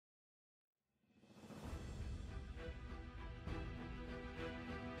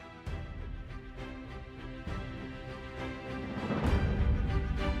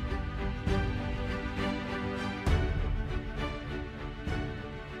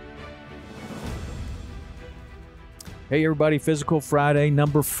Hey everybody, Physical Friday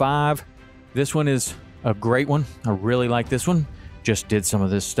number 5. This one is a great one. I really like this one. Just did some of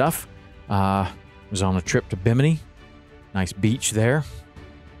this stuff. Was on a trip to Bimini. Nice beach there.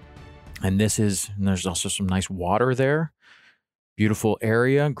 And there's also some nice water there. Beautiful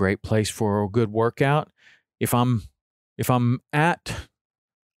area, great place for a good workout. If I'm at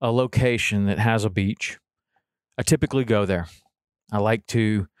a location that has a beach, I typically go there. I like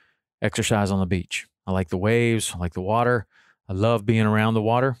to exercise on the beach. I like the waves, I like the water. I love being around the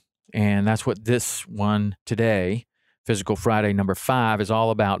water. And that's what this one today, Physical Friday number 5, is all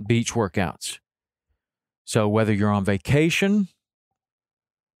about: beach workouts. So whether you're on vacation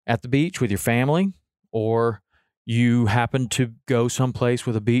at the beach with your family, or you happen to go someplace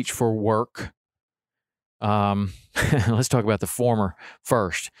with a beach for work, let's talk about the former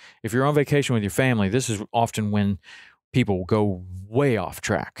first. If you're on vacation with your family, this is often when people go way off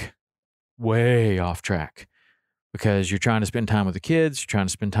track, because you're trying to spend time with the kids, you're trying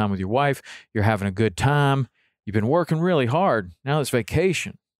to spend time with your wife, you're having a good time, you've been working really hard, now it's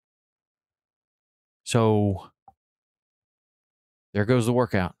vacation. So there goes the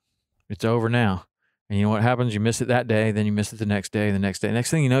workout. It's over now. And you know what happens? You miss it that day, then you miss it the next day, the next day. Next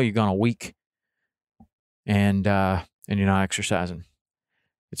thing you know, you've gone a week and you're not exercising.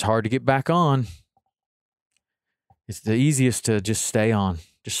 It's hard to get back on. It's the easiest to just stay on.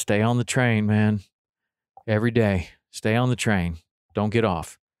 Just stay on the train, man. Every day. Stay on the train. Don't get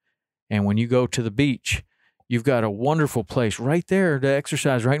off. And when you go to the beach, you've got a wonderful place right there to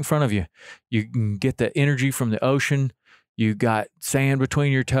exercise right in front of you. You can get the energy from the ocean. You got sand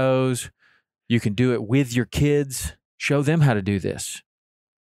between your toes. You can do it with your kids. Show them how to do this.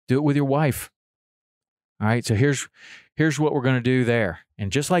 Do it with your wife. All right, so here's what we're going to do there.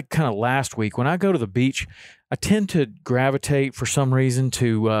 And just like kind of last week, when I go to the beach, I tend to gravitate for some reason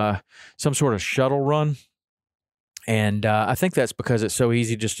to some sort of shuttle run. And I think that's because it's so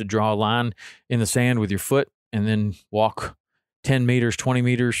easy just to draw a line in the sand with your foot and then walk 10 meters, 20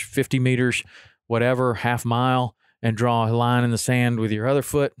 meters, 50 meters, whatever, half mile, and draw a line in the sand with your other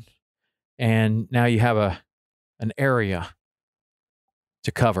foot. And now you have an area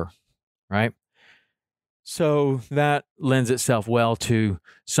to cover, right? So that lends itself well to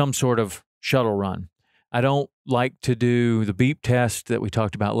some sort of shuttle run. I don't like to do the beep test that we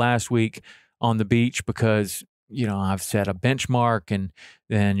talked about last week on the beach because, I've set a benchmark and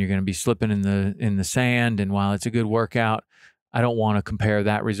then you're going to be slipping in the sand. And while it's a good workout, I don't want to compare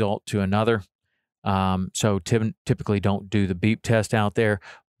that result to another. So typically don't do the beep test out there,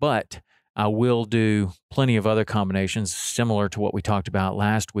 but I will do plenty of other combinations similar to what we talked about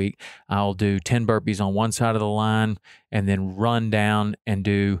last week. I'll do 10 burpees on one side of the line and then run down and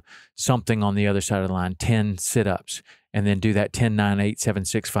do something on the other side of the line, 10 sit-ups, and then do that 10, 9, 8, 7,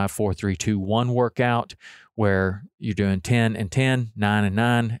 6, 5, 4, 3, 2, 1 workout where you're doing 10 and 10, 9 and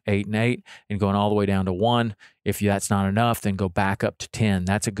 9, 8 and 8, and going all the way down to 1. If that's not enough, then go back up to 10.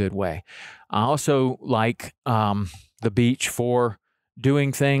 That's a good way. I also like the beach for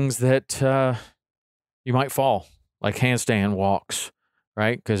doing things that you might fall, like handstand walks,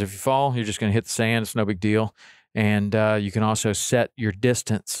 right? Because if you fall, you're just going to hit the sand. It's no big deal. And you can also set your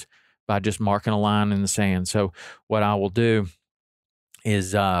distance by just marking a line in the sand. So what I will do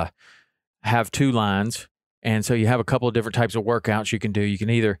is have 2 lines. And so you have a couple of different types of workouts you can do. You can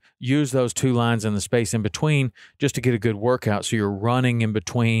either use those 2 lines in the space in between just to get a good workout. So you're running in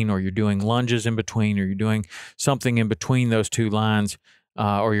between, or you're doing lunges in between, or you're doing something in between those 2 lines,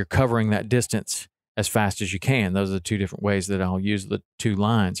 or you're covering that distance as fast as you can. Those are the 2 different ways that I'll use the 2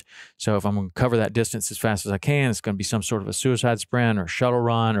 lines. So if I'm going to cover that distance as fast as I can, it's going to be some sort of a suicide sprint or shuttle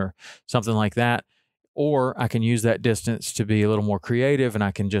run or something like that. Or I can use that distance to be a little more creative, and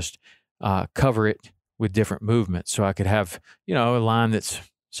I can just cover it with different movements. So I could have, a line that's,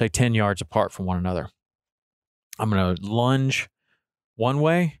 say, 10 yards apart from one another. I'm going to lunge one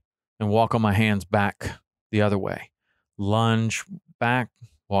way and walk on my hands back the other way. Lunge back,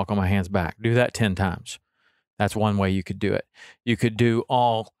 walk on my hands back. Do that 10 times. That's one way you could do it. You could do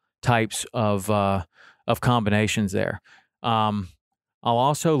all types of combinations there. I'll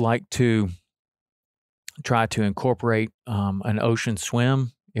also like to try to incorporate an ocean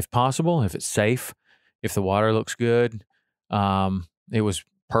swim if possible, if it's safe. If the water looks good. It was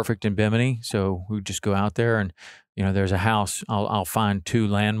perfect in Bimini, so we just go out there and, there's a house. I'll find 2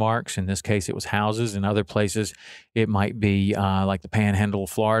 landmarks. In this case, it was houses. In other places, it might be like the Panhandle of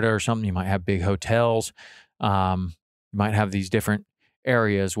Florida or something. You might have big hotels. You might have these different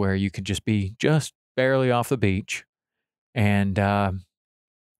areas where you could just be just barely off the beach, and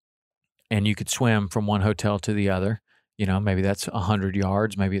you could swim from one hotel to the other. Maybe that's 100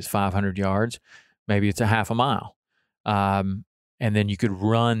 yards, maybe it's 500 yards. Maybe it's a half a mile. And then you could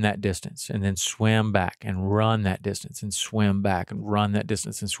run that distance and then swim back and run that distance and swim back and run that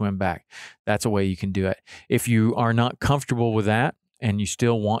distance and swim back. That's a way you can do it. If you are not comfortable with that and you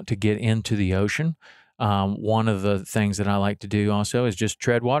still want to get into the ocean, one of the things that I like to do also is just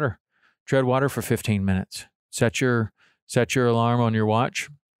tread water. Tread water for 15 minutes. Set your alarm on your watch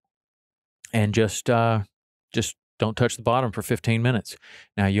and just don't touch the bottom for 15 minutes.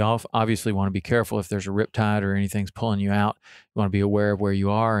 Now, you obviously want to be careful if there's a riptide or anything's pulling you out. You want to be aware of where you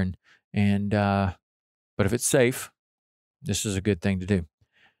are, but if it's safe, this is a good thing to do.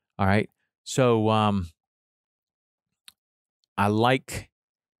 All right. So I like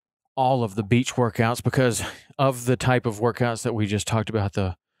all of the beach workouts because of the type of workouts that we just talked about.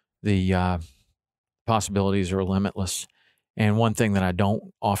 The possibilities are limitless. And one thing that I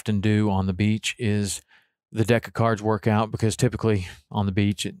don't often do on the beach is the deck of cards workout, because typically on the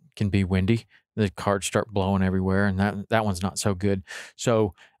beach it can be windy. The cards start blowing everywhere, and that one's not so good.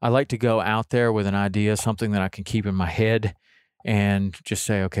 So I like to go out there with an idea, something that I can keep in my head, and just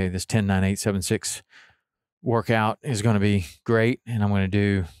say, okay, this 10, 9, 8, 7, 6 workout is going to be great, and I'm going to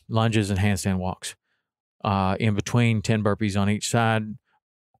do lunges and handstand walks. In between, 10 burpees on each side,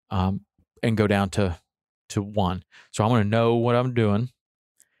 and go down to 1. So I'm going to know what I'm doing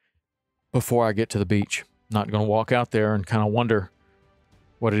before I get to the beach. Not going to walk out there and kind of wonder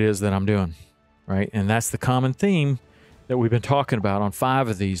what it is that I'm doing, right? And that's the common theme that we've been talking about on 5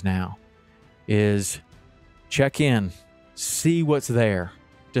 of these now, is check in, see what's there,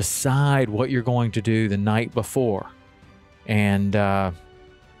 decide what you're going to do the night before. And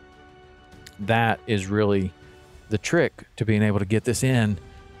that is really the trick to being able to get this in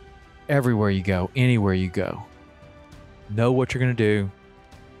everywhere you go, anywhere you go. Know what you're going to do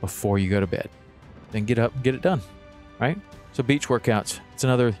before you go to bed. Then get up and get it done, right? So beach workouts,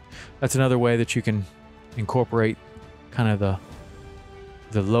 that's another way that you can incorporate kind of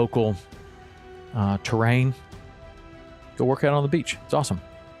the local terrain. Go work out on the beach. It's awesome.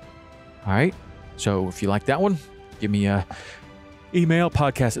 All right. So if you like that one, give me a email,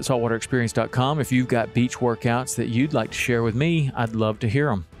 podcast@saltwaterexperience.com. If you've got beach workouts that you'd like to share with me, I'd love to hear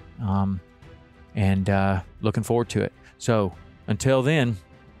them. And looking forward to it. So until then,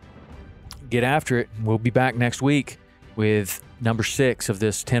 get after it. We'll be back next week with number 6 of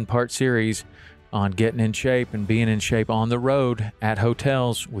this 10-part series on getting in shape and being in shape on the road at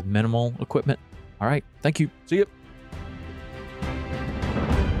hotels with minimal equipment. All right. Thank you. See you.